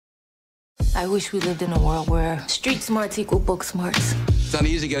I wish we lived in a world where street smarts equal book smarts. It's not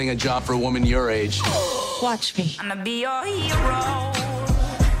easy getting a job for a woman your age. Watch me. I'm gonna be your hero.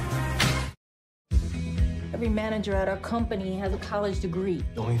 Every manager at our company has a college degree.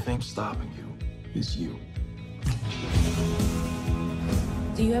 The only thing stopping you is you.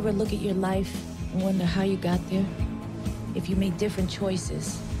 Do you ever look at your life and wonder how you got there? If you made different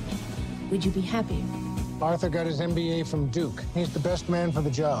choices, would you be happier? Arthur got his MBA from Duke. He's the best man for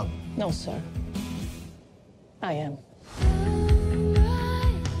the job. No, sir. I am.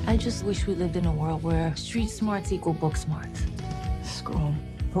 I just wish we lived in a world where street smarts equal book smarts. Screw 'em.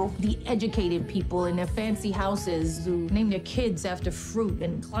 The educated people in their fancy houses who name their kids after fruit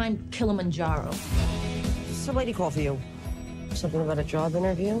and climb Kilimanjaro. Somebody call for you. Something about a job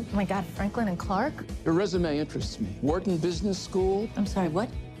interview? Oh my God, Franklin and Clark? Your resume interests me. Wharton Business School. I'm sorry, what?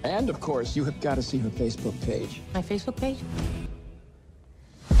 And, of course, you have got to see her Facebook page. My Facebook page?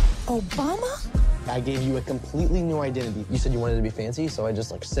 Obama? I gave you a completely new identity. You said you wanted to be fancy, so I just,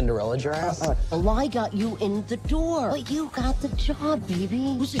 like, Cinderellaed your ass. Well, I got you in the door. But you got the job,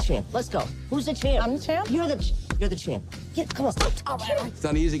 baby. Who's the champ? Let's go. Who's the champ? I'm the champ? You're the champ. Yeah, come on. It's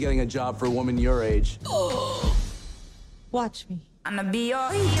not easy getting a job for a woman your age. Watch me. I'm gonna be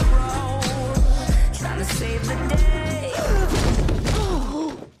your hero. Trying to save the day.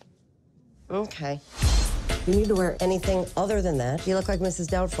 Okay. You need to wear anything other than that. You look like Mrs.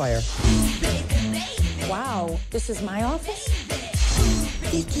 Doubtfire. Wow, this is my office?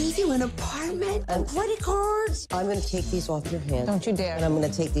 They gave you an apartment and credit cards. I'm gonna take these off your hands. Don't you dare. And I'm gonna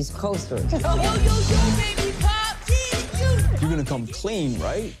take these coasters. Yo, baby pop. You're gonna come clean,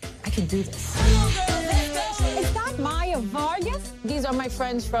 right? I can do this. Is that Maya Vargas? These are my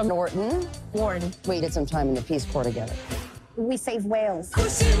friends from Norton. Warren. We did some time in the Peace Corps together. We save whales.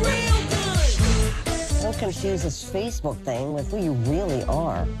 Pushing real good. Don't confuse this Facebook thing with who you really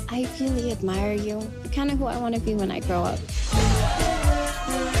are. I really admire you. You're kind of who I want to be when I grow up.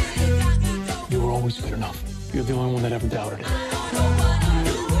 You were always good enough. You're the only one that ever doubted it.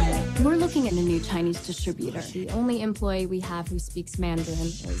 We're looking at a new Chinese distributor. The only employee we have who speaks Mandarin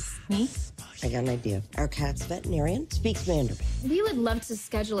is me. I got an idea. Our cat's veterinarian speaks Mandarin. We would love to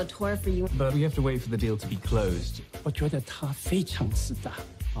schedule a tour for you. But we have to wait for the deal to be closed. 我觉得他非常自大。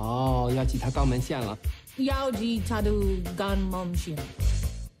哦，要挤他肛门线了。要记他的肛门线。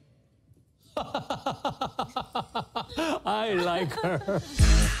I like her.